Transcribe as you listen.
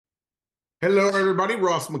Hello, everybody.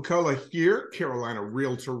 Ross McCullough here, Carolina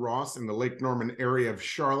Realtor Ross in the Lake Norman area of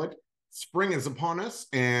Charlotte. Spring is upon us,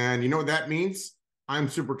 and you know what that means? I'm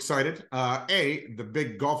super excited. The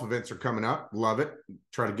big golf events are coming up. Love it.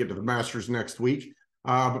 Try to get to the Masters next week.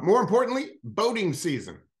 But more importantly, boating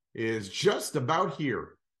season is just about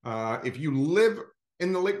here. If you live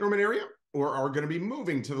in the Lake Norman area or are going to be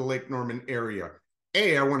moving to the Lake Norman area,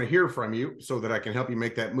 I want to hear from you so that I can help you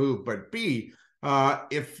make that move. But B,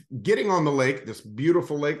 if getting on the lake, this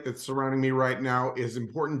beautiful lake that's surrounding me right now, is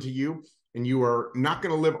important to you, and you are not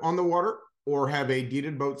going to live on the water or have a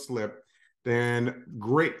deeded boat slip, then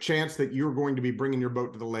great chance that you're going to be bringing your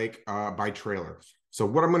boat to the lake by trailer. So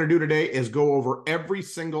what I'm going to do today is go over every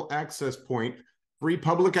single access point, free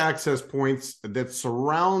public access points that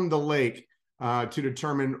surround the lake to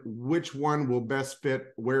determine which one will best fit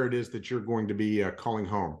where it is that you're going to be calling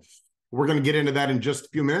home. We're going to get into that in just a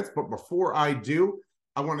few minutes, but before I do,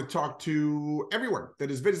 I want to talk to everyone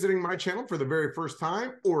that is visiting my channel for the very first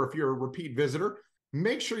time, or if you're a repeat visitor,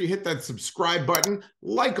 make sure you hit that subscribe button,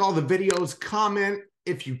 like all the videos, comment.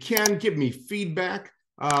 If you can, give me feedback.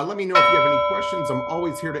 Let me know if you have any questions. I'm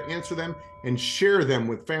always here to answer them and share them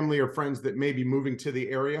with family or friends that may be moving to the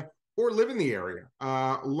area or live in the area.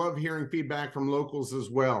 Love hearing feedback from locals as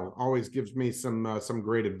well. Always gives me some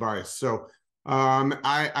great advice. So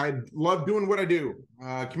I love doing what I do.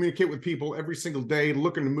 Communicate with people every single day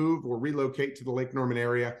looking to move or relocate to the Lake Norman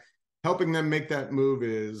area. Helping them make that move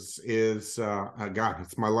is God,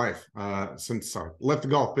 it's my life since I left the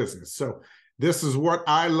golf business. So this is what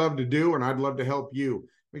I love to do, and I'd love to help you.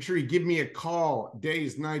 Make sure you give me a call,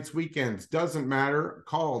 days, nights, weekends, doesn't matter.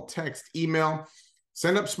 Call, text, email,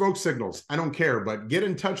 send up smoke signals. I don't care, but get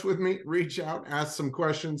in touch with me, reach out, ask some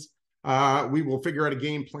questions. We will figure out a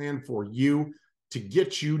game plan for you to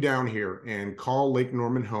get you down here and call Lake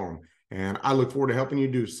Norman home. And I look forward to helping you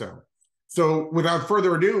do so. So without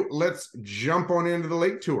further ado, let's jump on into the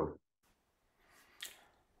lake tour.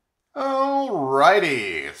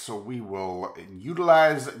 Alrighty, so we will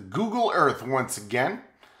utilize Google Earth once again.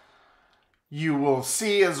 You will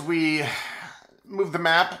see as we move the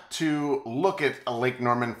map to look at Lake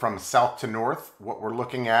Norman from south to north. What we're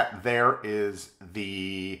looking at there is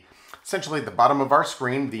essentially the bottom of our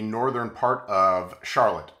screen, the northern part of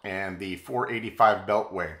Charlotte and the 485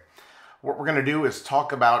 Beltway. What we're going to do is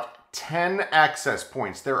talk about 10 access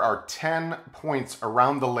points. There are 10 points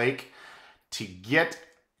around the lake to get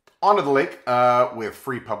onto the lake with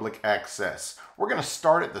free public access. We're going to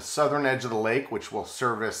start at the southern edge of the lake, which will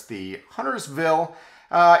service the Huntersville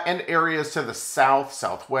and areas to the south,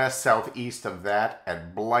 southwest, southeast of that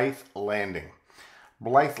at Blythe Landing.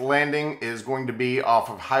 Blythe Landing is going to be off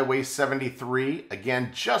of Highway 73,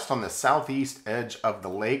 again, just on the southeast edge of the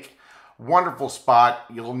lake. Wonderful spot.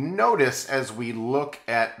 You'll notice as we look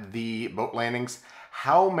at the boat landings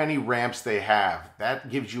how many ramps they have. That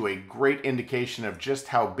gives you a great indication of just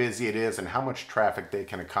how busy it is and how much traffic they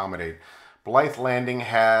can accommodate. Blythe Landing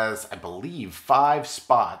has, I believe, 5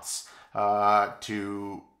 spots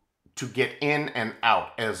to get in and out,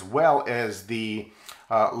 as well as the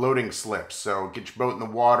loading slips. So get your boat in the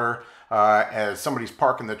water as somebody's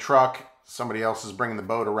parking the truck, somebody else is bringing the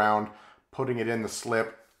boat around, putting it in the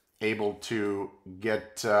slip, able to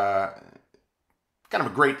get kind of a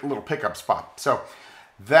great little pickup spot. So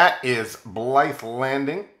that is Blythe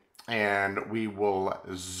Landing, and we will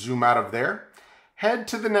zoom out of there. Head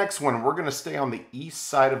to the next one. We're going to stay on the east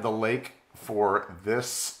side of the lake for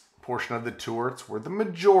this portion of the tour. It's where the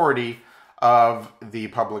majority of the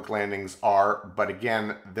public landings are, but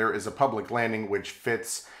again, there is a public landing which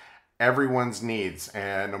fits everyone's needs,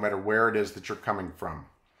 and no matter where it is that you're coming from.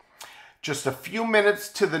 Just a few minutes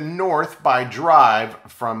to the north by drive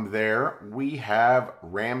from there, we have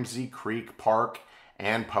Ramsey Creek Park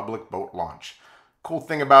and public boat launch. Cool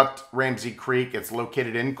thing about Ramsey Creek, it's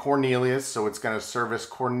located in Cornelius, so it's going to service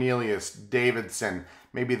Cornelius, Davidson,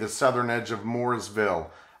 maybe the southern edge of Mooresville,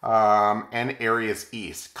 and areas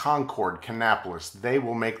east. Concord, Kannapolis, they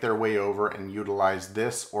will make their way over and utilize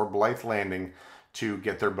this or Blythe Landing to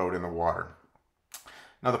get their boat in the water.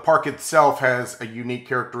 Now the park itself has a unique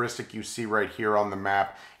characteristic you see right here on the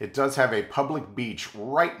map. It does have a public beach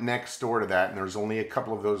right next door to that, and there's only a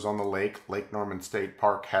couple of those on the lake. Lake Norman State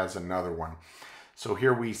Park has another one. So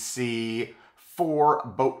here we see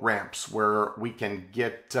 4 boat ramps where we can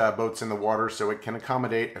get boats in the water, so it can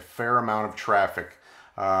accommodate a fair amount of traffic.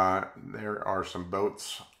 There are some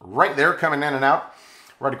boats right there coming in and out.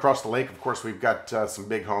 Right across the lake, of course, we've got some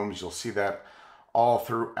big homes. You'll see that all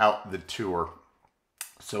throughout the tour.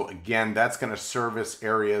 So again, that's going to service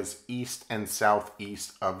areas east and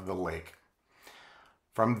southeast of the lake.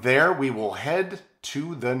 From there, we will head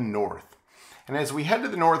to the north. And as we head to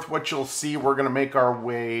the north, what you'll see, we're going to make our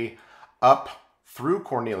way up through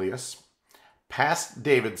Cornelius, past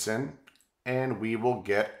Davidson, and we will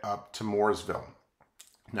get up to Mooresville.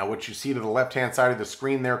 Now, what you see to the left-hand side of the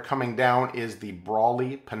screen there coming down is the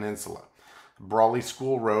Brawley Peninsula. Brawley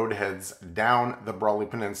School Road heads down the Brawley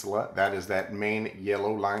Peninsula. That is that main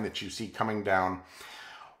yellow line that you see coming down.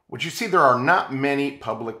 What you see, there are not many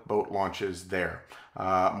public boat launches there.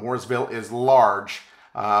 Mooresville is large,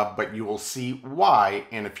 but you will see why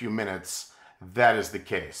in a few minutes that is the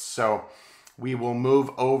case. So we will move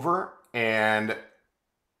over, and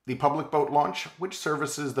the public boat launch, which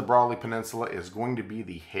services the Brawley Peninsula, is going to be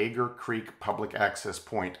the Hager Creek Public Access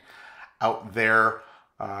Point out there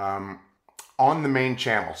on the main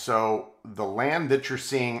channel. So the land that you're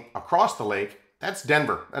seeing across the lake, that's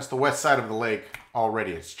Denver. That's the west side of the lake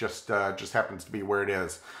already. It's just happens to be where it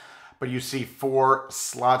is. But you see 4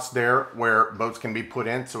 slots there where boats can be put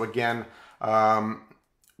in. So again,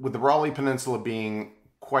 with the Brawley Peninsula being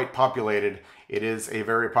quite populated, it is a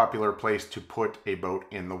very popular place to put a boat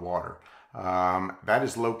in the water. That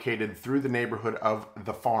is located through the neighborhood of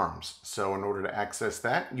the farms. So in order to access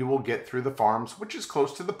that, you will get through the farms, which is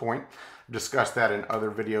close to the point. I've discussed that in other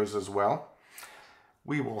videos as well.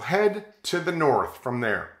 We will head to the north from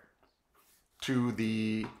there to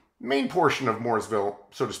the main portion of Mooresville,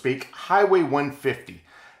 so to speak, Highway 150,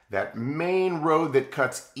 that main road that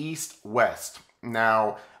cuts east-west.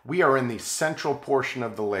 Now, we are in the central portion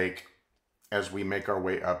of the lake as we make our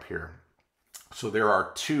way up here. So there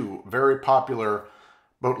are 2 very popular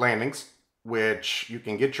boat landings, which you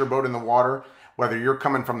can get your boat in the water, whether you're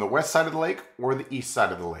coming from the west side of the lake or the east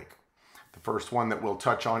side of the lake. The first one that we'll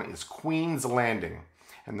touch on is Queen's Landing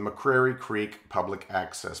and the McCrary Creek Public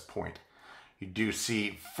Access Point. You do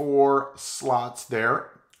see 4 slots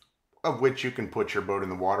there, of which you can put your boat in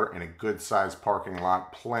the water in a good-sized parking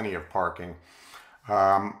lot, plenty of parking.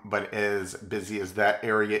 But as busy as that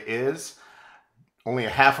area is, only a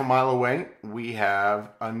half a mile away, we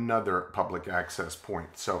have another public access point.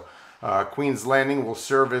 So Queen's Landing will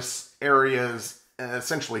service areas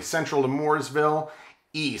essentially central to Mooresville,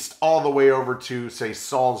 east, all the way over to, say,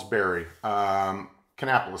 Salisbury,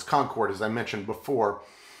 Kannapolis, Concord, as I mentioned before.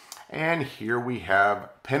 And here we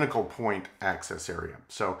have Pinnacle Point access area.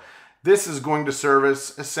 So this is going to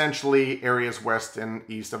service essentially areas west and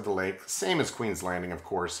east of the lake, same as Queen's Landing, of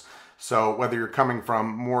course. So whether you're coming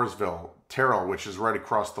from Mooresville, Terrell, which is right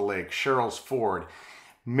across the lake, Sherrill's Ford,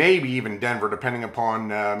 maybe even Denver, depending upon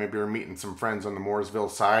maybe you're meeting some friends on the Mooresville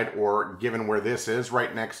side, or given where this is,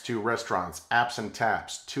 right next to restaurants, Apps and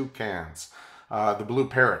Taps, Toucans, the Blue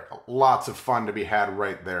Parrot, lots of fun to be had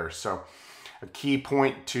right there. So a key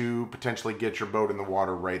point to potentially get your boat in the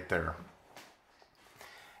water right there.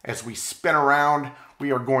 As we spin around,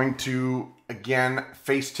 we are going to, again,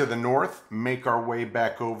 face to the north, make our way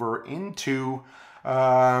back over into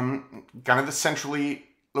kind of the centrally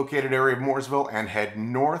located area of Mooresville and head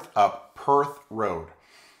north up Perth Road.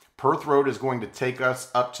 Perth Road is going to take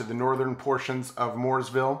us up to the northern portions of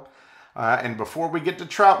Mooresville. And before we get to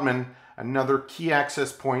Troutman, another key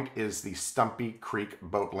access point is the Stumpy Creek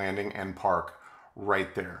Boat Landing and Park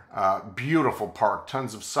right there. Beautiful park,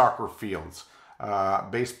 tons of soccer fields,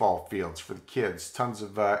 baseball fields for the kids, tons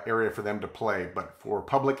of area for them to play. But for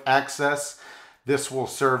public access, this will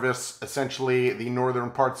service essentially the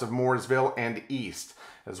northern parts of Mooresville and east,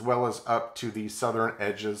 as well as up to the southern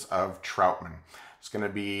edges of Troutman. It's going to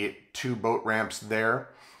be 2 boat ramps there.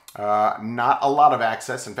 Not a lot of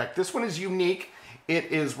access. In fact, this one is unique. It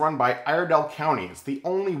is run by Iredell County. It's the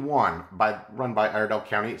only one run by Iredell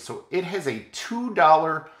County. So it has a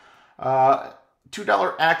 $2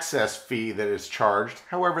 access fee that is charged.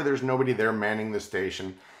 However, there's nobody there manning the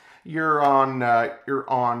station. You're on your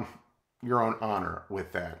own honor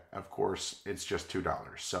with that. Of course, it's just $2.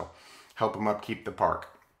 So help them upkeep the park.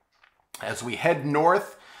 As we head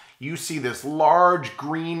north, you see this large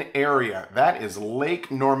green area. That is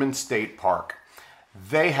Lake Norman State Park.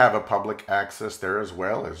 They have a public access there as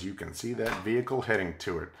well, as you can see that vehicle heading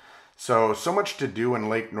to it. So much to do in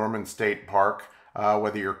Lake Norman State Park.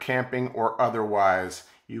 Whether you're camping or otherwise,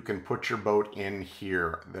 you can put your boat in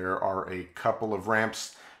here. There are a couple of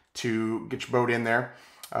ramps to get your boat in there.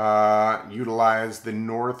 Utilize the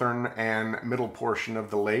northern and middle portion of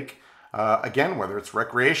the lake. Again, whether it's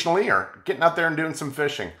recreationally or getting out there and doing some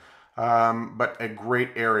fishing. But a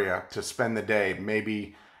great area to spend the day.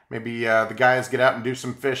 Maybe the guys get out and do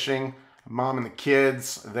some fishing. Mom and the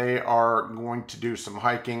kids, they are going to do some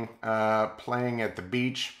hiking, playing at the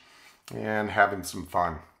beach, and having some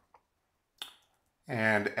fun.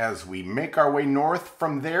 And as we make our way north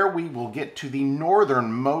from there, we will get to the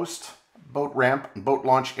northernmost boat ramp and boat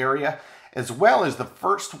launch area as well as the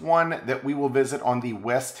first one that we will visit on the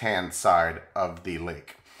west-hand side of the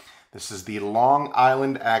lake. This is the Long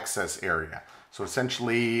Island access area. So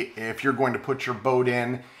essentially, if you're going to put your boat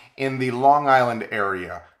in the Long Island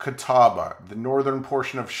area, Catawba, the northern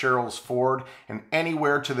portion of Sherrills Ford, and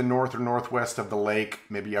anywhere to the north or northwest of the lake,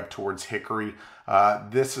 maybe up towards Hickory,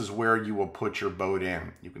 this is where you will put your boat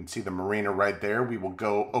in. You can see the marina right there. We will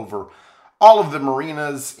go over all of the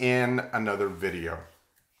marinas in another video.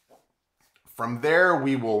 From there,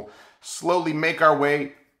 we will slowly make our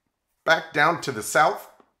way back down to the south.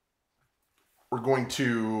 We're going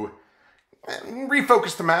to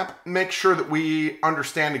refocus the map, make sure that we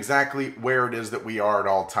understand exactly where it is that we are at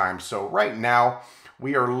all times. So right now,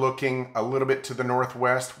 we are looking a little bit to the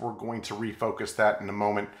northwest. We're going to refocus that in a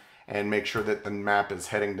moment and make sure that the map is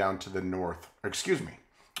heading down to the north,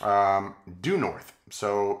 due north,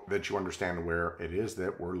 so that you understand where it is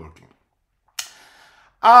that we're looking.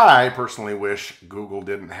 I personally wish Google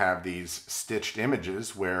didn't have these stitched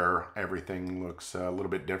images where everything looks a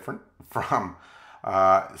little bit different from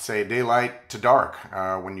say daylight to dark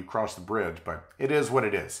when you cross the bridge, but it is what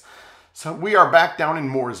it is. So we are back down in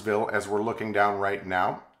Mooresville as we're looking down right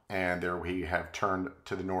now, and there we have turned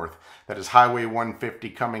to the north. That is Highway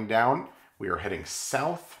 150 coming down. We are heading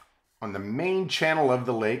south on the main channel of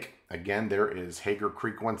the lake. Again, there is Hager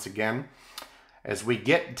Creek once again. As we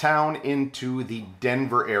get down into the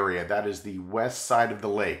Denver area, that is the west side of the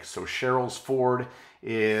lake. So Sherrills Ford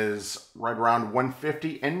is right around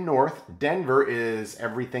 150 and north. Denver is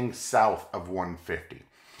everything south of 150.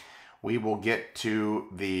 We will get to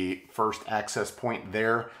the first access point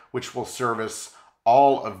there, which will service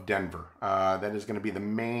all of Denver. That is going to be the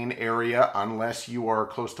main area unless you are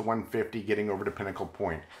close to 150 getting over to Pinnacle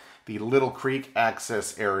Point. The Little Creek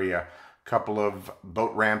access area, couple of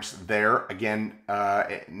boat ramps there. Again,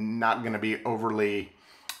 not going to be overly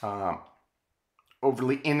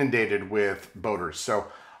inundated with boaters. So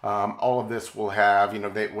all of this will have,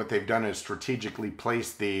 what they've done is strategically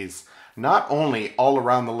place these not only all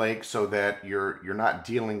around the lake so that you're not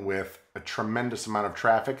dealing with a tremendous amount of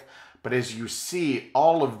traffic, but as you see,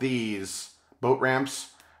 all of these boat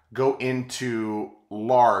ramps go into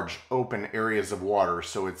large open areas of water.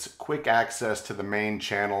 So it's quick access to the main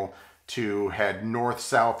channel to head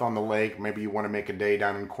north-south on the lake. Maybe you want to make a day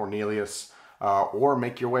down in Cornelius, or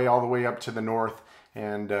make your way all the way up to the north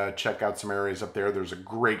and check out some areas up there. There's a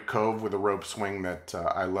great cove with a rope swing that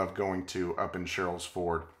I love going to up in Sherrills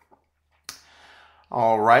Ford.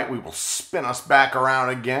 All right, we will spin us back around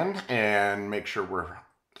again and make sure we're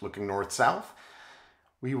looking north-south.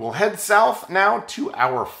 We will head south now to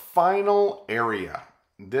our final area.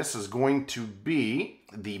 This is going to be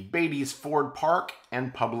the Beatty's Ford Park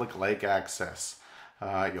and public lake access.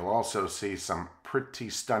 You'll also see some pretty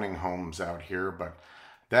stunning homes out here, but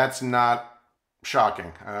that's not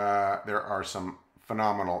shocking. There are some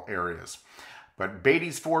phenomenal areas. But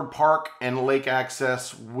Beatty's Ford Park and lake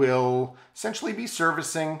access will essentially be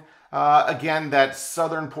servicing, again, that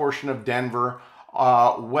southern portion of Denver,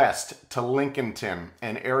 west to Lincolnton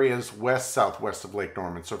and areas west-southwest of Lake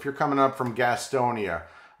Norman. So if you're coming up from Gastonia,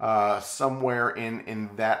 somewhere in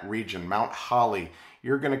that region, Mount Holly,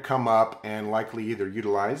 you're going to come up and likely either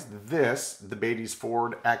utilize the Beatty's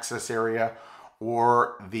Ford access area,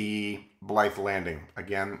 or the Blythe Landing,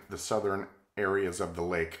 again, the southern areas of the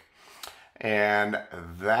lake. And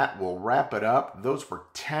that will wrap it up. Those were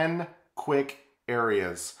 10 quick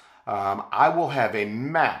areas. I will have a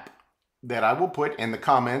map that I will put in the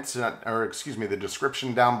comments, the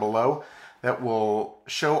description down below, that will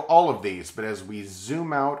show all of these. But as we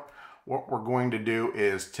zoom out, what we're going to do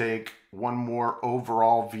is take one more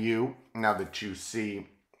overall view. Now that you see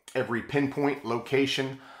every pinpoint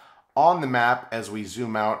location on the map, as we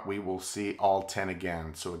zoom out, we will see all 10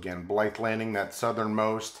 again. So again, Blythe Landing, that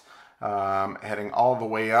southernmost, heading all the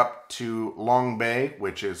way up to Long Bay,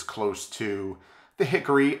 which is close to the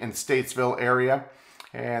Hickory and Statesville area,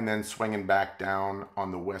 and then swinging back down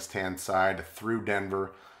on the west-hand side through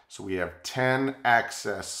Denver. So we have 10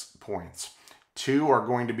 access points. 2 are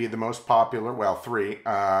going to be the most popular, well, 3,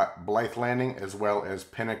 Blythe Landing as well as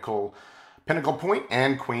Pinnacle Point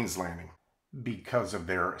and Queens Landing, because of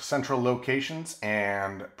their central locations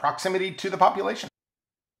and proximity to the population.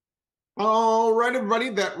 All right, everybody,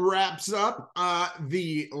 that wraps up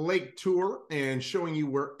the lake tour and showing you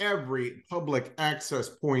where every public access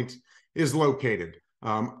point is located.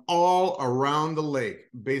 All around the lake,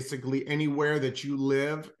 basically anywhere that you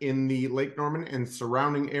live in the Lake Norman and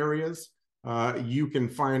surrounding areas, you can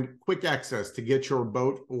find quick access to get your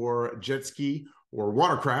boat or jet ski or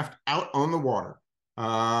watercraft out on the water.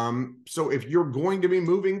 So if you're going to be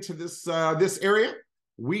moving to this area,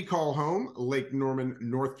 we call home, Lake Norman,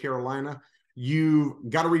 North Carolina, you've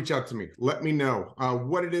got to reach out to me. Let me know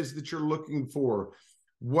what it is that you're looking for.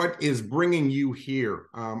 What is bringing you here?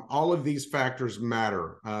 All of these factors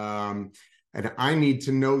matter. And I need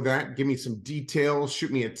to know that. Give me some details.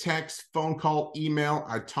 Shoot me a text, phone call, email.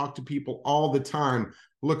 I talk to people all the time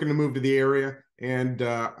looking to move to the area. And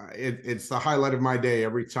it's the highlight of my day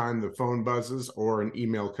every time the phone buzzes or an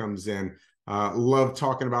email comes in. Love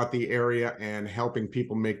talking about the area and helping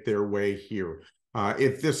people make their way here.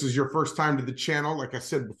 If this is your first time to the channel, like I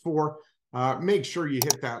said before, make sure you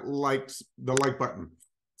hit the like button.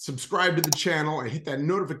 Subscribe to the channel and hit that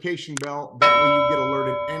notification bell. That way you get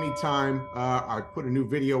alerted anytime I put a new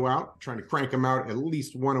video out, trying to crank them out at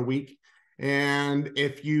least one a week. And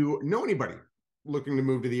if you know anybody looking to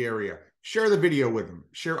move to the area, share the video with them.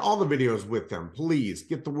 Share all the videos with them. Please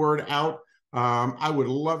get the word out. I would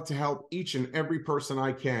love to help each and every person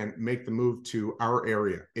I can make the move to our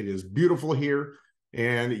area. It is beautiful here,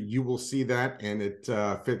 and you will see that, and it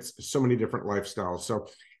fits so many different lifestyles. So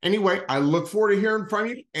anyway, I look forward to hearing from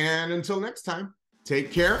you, and until next time,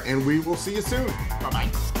 take care, and we will see you soon.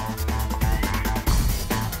 Bye-bye.